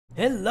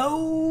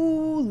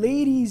Hello,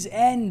 ladies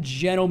and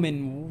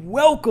gentlemen.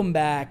 Welcome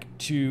back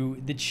to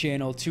the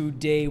channel.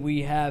 Today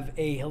we have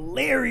a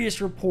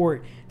hilarious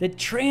report that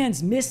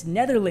trans Miss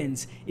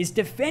Netherlands is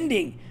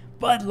defending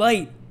Bud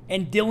Light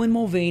and Dylan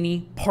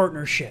Mulvaney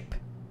partnership.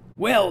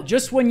 Well,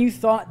 just when you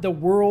thought the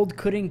world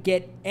couldn't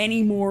get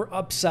any more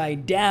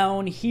upside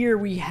down, here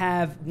we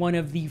have one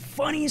of the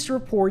funniest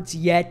reports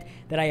yet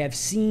that I have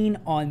seen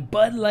on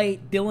Bud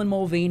Light, Dylan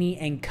Mulvaney,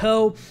 and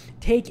co.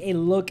 Take a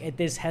look at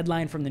this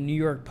headline from the New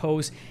York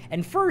Post.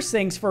 And first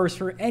things first,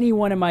 for any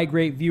one of my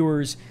great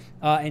viewers,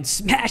 and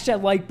smash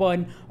that like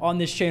button on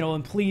this channel,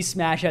 and please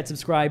smash that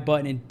subscribe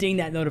button and ding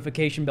that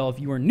notification bell if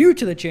you are new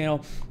to the channel.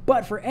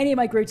 But for any of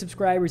my great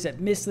subscribers that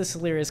miss this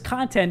hilarious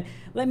content,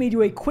 let me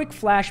do a quick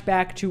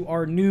flashback to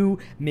our new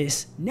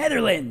Miss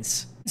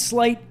Netherlands.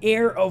 Slight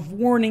air of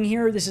warning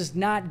here, this is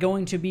not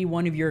going to be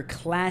one of your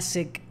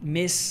classic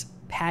Miss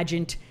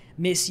pageant,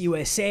 Miss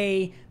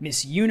USA,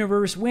 Miss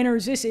Universe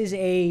winners. This is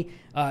a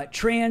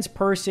trans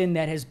person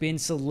that has been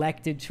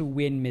selected to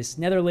win Miss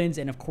Netherlands,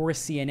 and of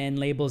course CNN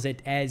labels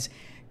it as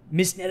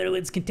Miss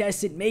Netherlands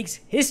contestant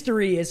makes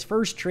history as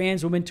first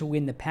trans woman to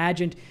win the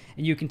pageant,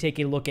 and you can take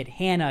a look at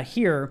Hannah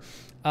here.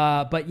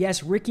 But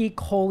yes, Ricky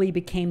Coley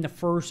became the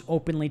first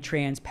openly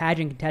trans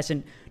pageant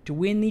contestant to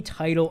win the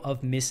title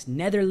of Miss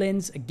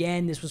Netherlands.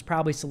 Again, this was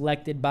probably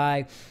selected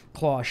by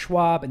Klaus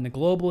Schwab and the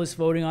Globalists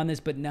voting on this,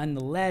 but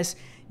nonetheless,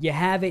 you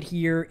have it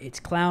here. It's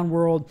Clown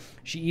World.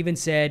 She even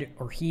said,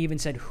 or he even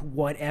said,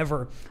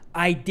 whatever,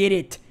 I did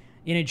it,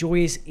 in a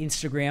joyous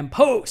Instagram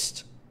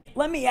post.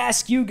 Let me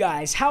ask you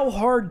guys, how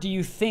hard do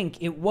you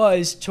think it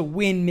was to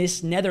win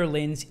Miss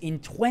Netherlands in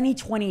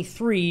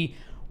 2023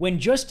 when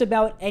just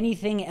about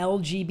anything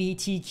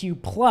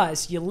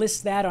LGBTQ+, you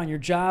list that on your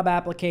job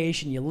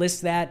application, you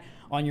list that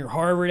on your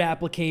Harvard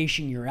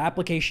application, your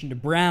application to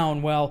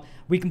Brown? Well,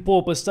 we can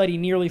pull up a study.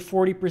 Nearly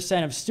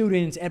 40% of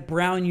students at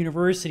Brown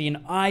University,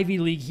 an Ivy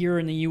League here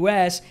in the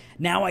US,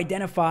 now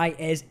identify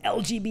as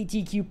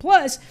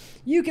LGBTQ+.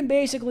 You can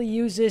basically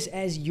use this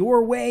as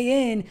your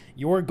way in,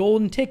 your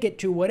golden ticket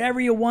to whatever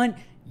you want.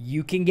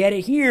 You can get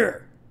it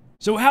here.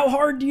 So how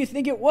hard do you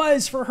think it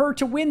was for her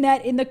to win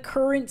that in the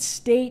current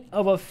state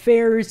of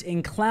affairs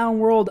in Clown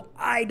World?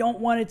 I don't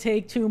want to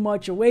take too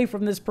much away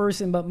from this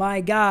person, but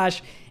my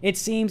gosh, it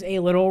seems a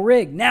little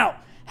rigged.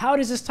 Now, how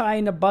does this tie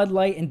into Bud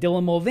Light and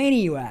Dylan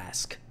Mulvaney, you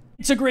ask?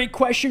 It's a great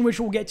question, which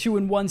we'll get to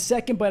in 1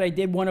 second, but I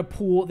did want to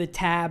pull the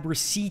tab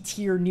receipts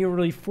here.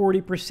 Nearly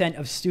 40%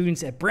 of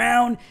students at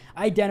Brown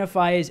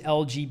identify as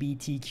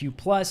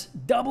LGBTQ+,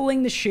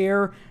 doubling the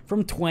share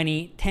from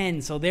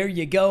 2010. So there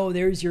you go.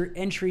 There's your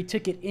entry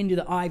ticket into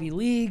the Ivy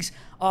Leagues,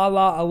 a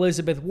la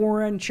Elizabeth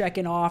Warren,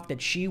 checking off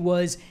that she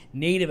was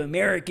Native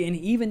American,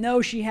 even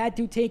though she had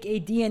to take a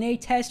DNA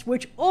test,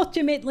 which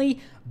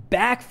ultimately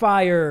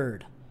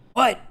backfired.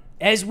 But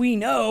as we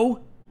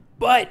know,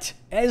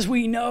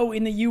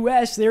 in the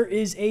US, there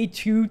is a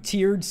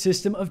two-tiered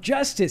system of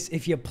justice.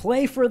 If you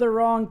play for the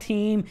wrong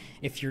team,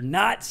 if you're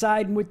not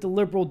siding with the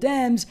liberal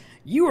Dems,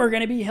 you are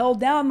going to be held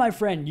down, my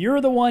friend.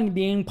 You're the one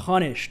being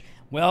punished.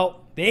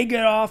 Well, they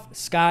get off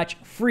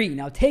scotch-free.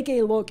 Now, take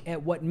a look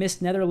at what Miss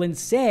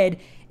Netherlands said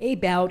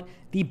about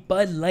the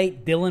Bud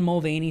Light Dylan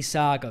Mulvaney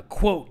saga.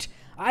 Quote,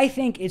 I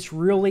think it's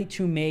really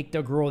to make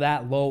the girl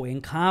that low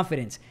in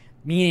confidence,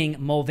 meaning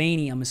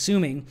Mulvaney, I'm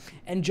assuming,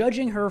 and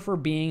judging her for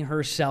being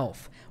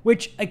herself,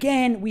 which,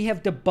 again, we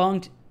have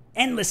debunked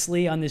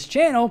endlessly on this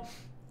channel.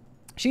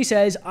 She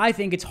says, I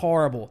think it's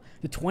horrible.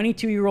 The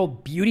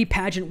 22-year-old beauty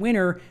pageant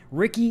winner,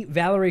 Ricky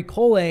Valerie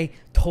Coley,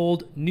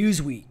 told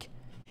Newsweek.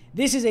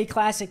 This is a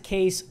classic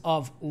case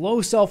of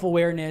low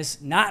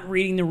self-awareness, not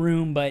reading the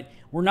room, but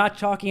we're not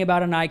talking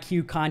about an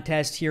IQ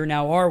contest here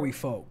now, are we,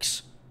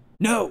 folks?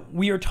 No,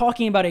 we are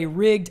talking about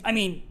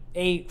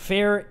a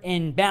fair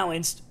and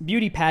balanced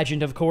beauty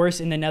pageant, of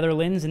course, in the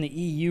Netherlands and the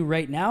EU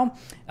right now.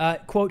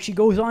 Quote, she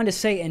goes on to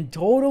say, and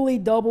totally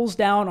doubles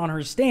down on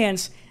her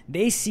stance,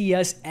 they see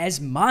us as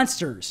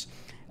monsters,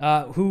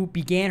 who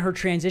began her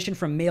transition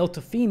from male to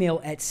female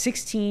at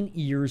 16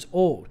 years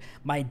old.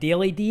 My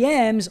daily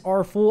DMs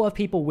are full of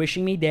people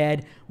wishing me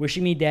dead,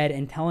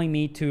 and telling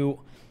me to,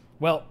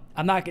 well,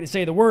 I'm not going to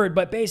say the word,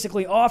 but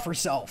basically off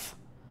herself,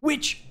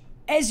 which,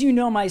 as you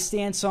know my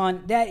stance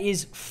on, that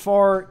is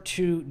far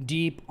too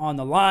deep on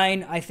the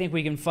line. I think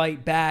we can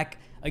fight back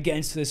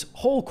against this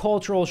whole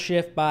cultural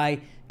shift by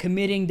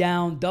doubling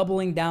down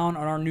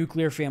on our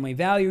nuclear family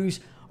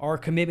values, our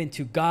commitment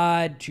to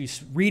God, to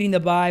reading the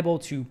Bible,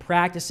 to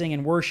practicing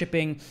and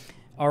worshiping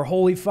our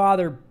Holy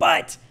Father.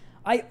 But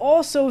I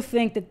also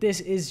think that this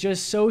is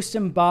just so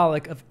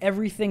symbolic of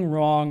everything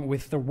wrong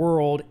with the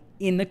world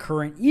in the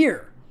current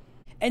year.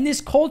 And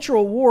this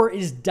cultural war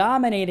is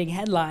dominating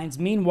headlines.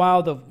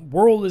 Meanwhile, the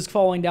world is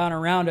falling down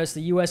around us,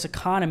 the U.S.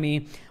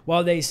 economy,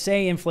 while they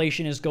say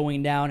inflation is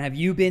going down. Have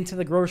you been to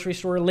the grocery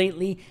store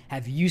lately?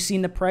 Have you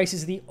seen the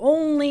prices? The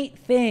only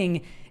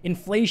thing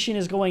inflation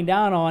is going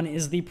down on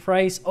is the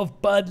price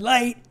of Bud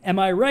Light. Am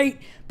I right?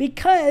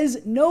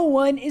 Because no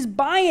one is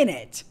buying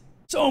it.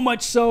 So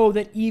much so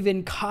that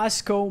even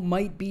Costco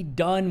might be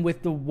done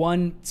with the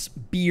once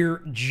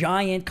beer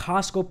giant.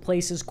 Costco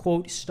places,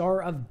 quote,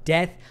 star of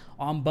death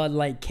on Bud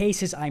Light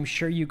cases. I'm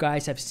sure you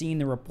guys have seen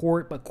the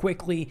report, but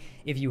quickly,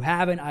 if you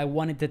haven't, I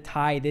wanted to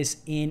tie this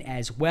in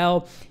as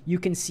well. You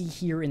can see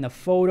here in the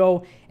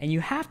photo, and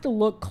you have to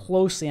look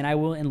closely, and I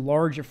will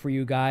enlarge it for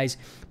you guys,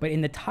 but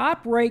in the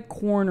top right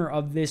corner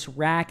of this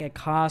rack at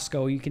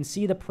Costco, you can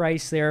see the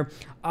price there.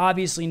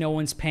 Obviously, no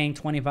one's paying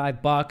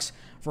 25 bucks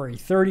for a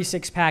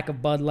 36-pack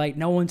of Bud Light.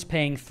 No one's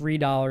paying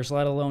 $3,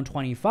 let alone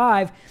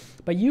 25.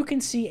 But you can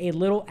see a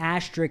little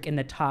asterisk in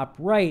the top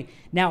right.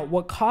 Now,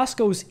 what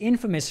Costco's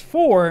infamous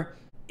for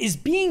is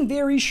being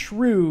very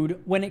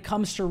shrewd when it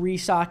comes to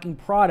restocking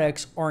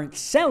products aren't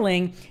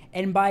selling,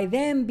 and by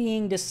them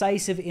being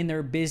decisive in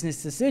their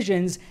business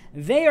decisions,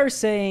 they are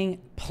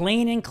saying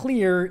plain and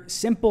clear,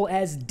 simple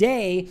as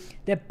day,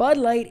 that Bud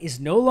Light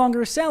is no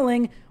longer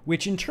selling,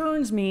 which in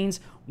turn means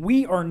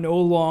we are no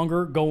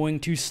longer going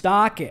to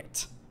stock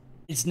it.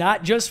 It's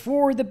not just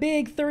for the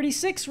big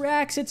 36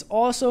 racks, it's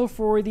also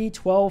for the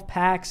 12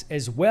 packs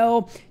as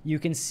well. You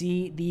can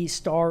see the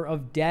star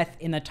of death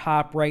in the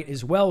top right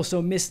as well.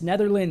 So Miss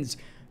Netherlands,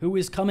 who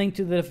is coming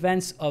to the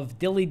defense of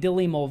Dilly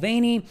Dilly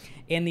Mulvaney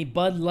and the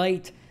Bud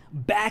Light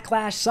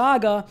Backlash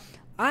saga,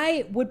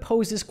 I would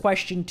pose this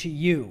question to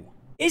you.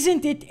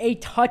 Isn't it a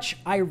touch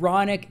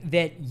ironic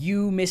that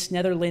you, Miss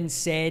Netherlands,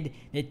 said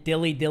that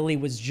Dilly Dilly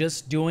was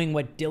just doing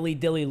what Dilly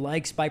Dilly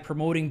likes by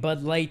promoting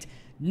Bud Light?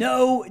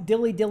 No,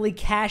 Dilly Dilly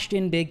cashed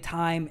in big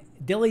time.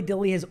 Dilly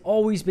Dilly has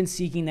always been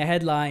seeking the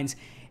headlines,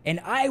 and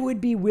I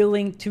would be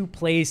willing to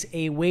place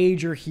a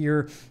wager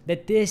here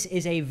that this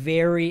is a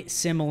very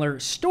similar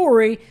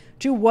story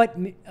to what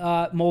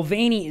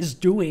Mulvaney is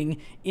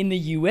doing in the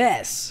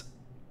US.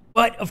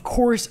 But of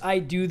course, I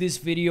do this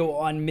video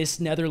on Miss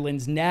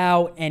Netherlands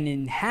now, and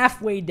in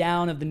halfway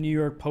down of the New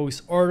York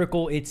Post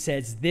article, it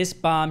says this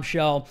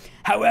bombshell.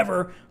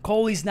 However,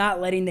 Coley's not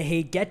letting the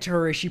hate get to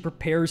her as she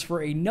prepares for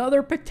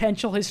another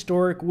potential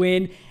historic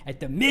win at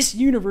the Miss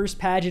Universe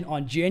pageant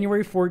on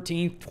January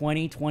 14th,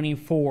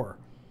 2024.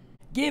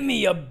 Give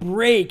me a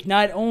break.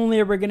 Not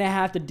only are we going to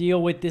have to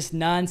deal with this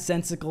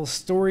nonsensical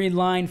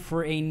storyline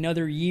for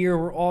another year,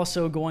 we're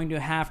also going to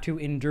have to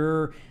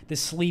endure the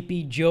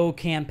Sleepy Joe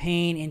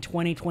campaign in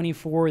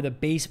 2024, the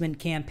Basement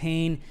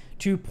Campaign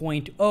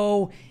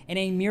 2.0, and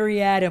a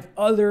myriad of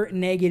other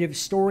negative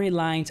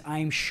storylines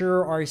I'm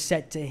sure are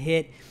set to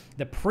hit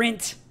the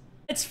print.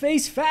 Let's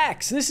face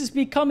facts. This is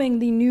becoming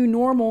the new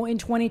normal in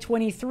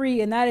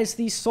 2023, and that is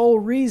the sole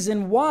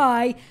reason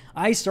why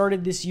I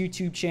started this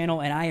YouTube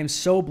channel, and I am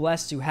so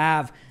blessed to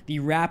have the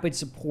rapid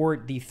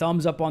support, the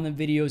thumbs up on the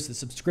videos, the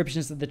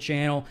subscriptions to the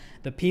channel,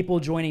 the people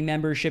joining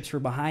memberships for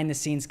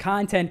behind-the-scenes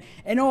content,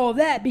 and all of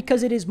that,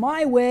 because it is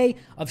my way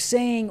of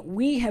saying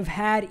we have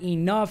had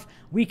enough.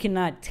 We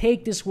cannot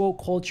take this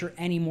woke culture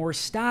anymore.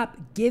 Stop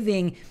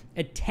giving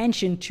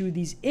attention to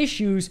these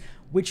issues,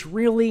 which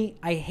really,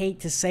 I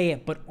hate to say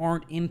it, but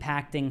aren't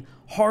impacting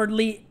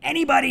hardly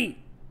anybody.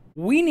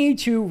 We need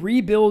to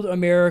rebuild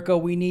America.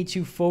 We need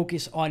to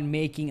focus on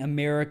making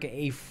America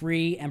a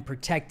free and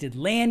protected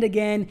land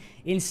again.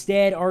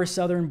 Instead, our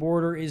southern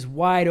border is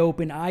wide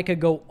open. I could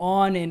go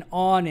on and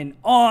on and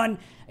on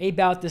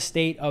about the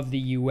state of the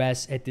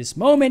U.S. at this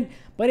moment,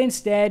 but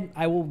instead,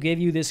 I will give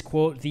you this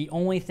quote. The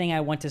only thing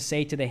I want to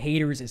say to the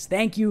haters is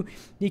thank you,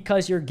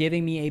 because you're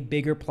giving me a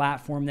bigger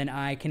platform than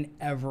I can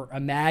ever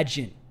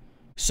imagine.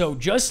 So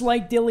just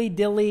like Dilly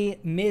Dilly,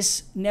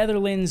 Miss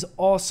Netherlands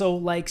also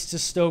likes to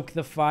stoke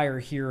the fire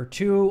here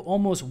too,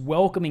 almost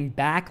welcoming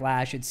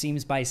backlash, it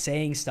seems, by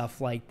saying stuff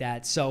like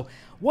that. So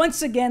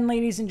once again,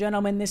 ladies and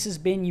gentlemen, this has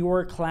been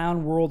your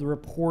Clown World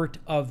report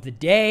of the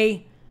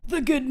day.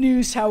 The good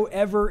news,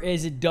 however,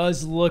 is it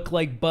does look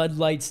like Bud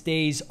Light's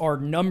days are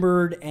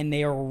numbered and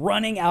they are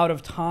running out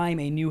of time.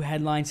 A new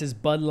headline says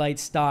Bud Light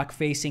stock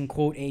facing,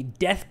 quote, a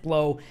death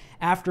blow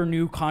after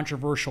new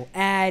controversial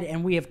ad.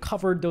 And we have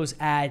covered those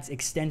ads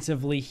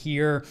extensively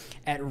here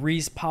at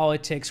Reese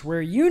Politics,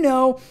 where you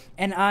know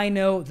and I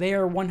know they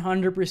are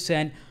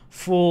 100%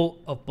 full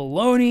of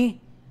baloney.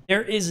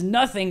 There is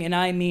nothing, and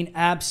I mean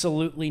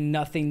absolutely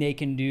nothing, they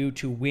can do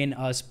to win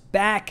us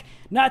back.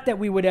 Not that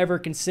we would ever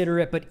consider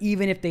it, but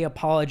even if they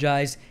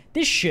apologize,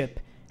 this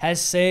ship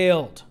has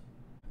sailed.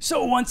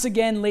 So once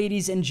again,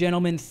 ladies and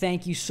gentlemen,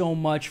 thank you so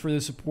much for the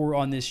support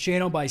on this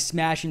channel by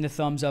smashing the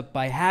thumbs up,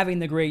 by having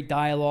the great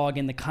dialogue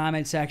in the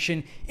comment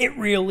section. It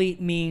really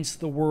means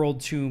the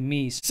world to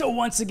me. So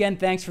once again,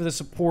 thanks for the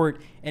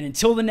support, and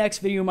until the next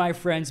video, my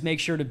friends, make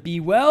sure to be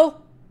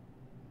well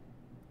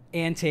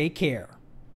and take care.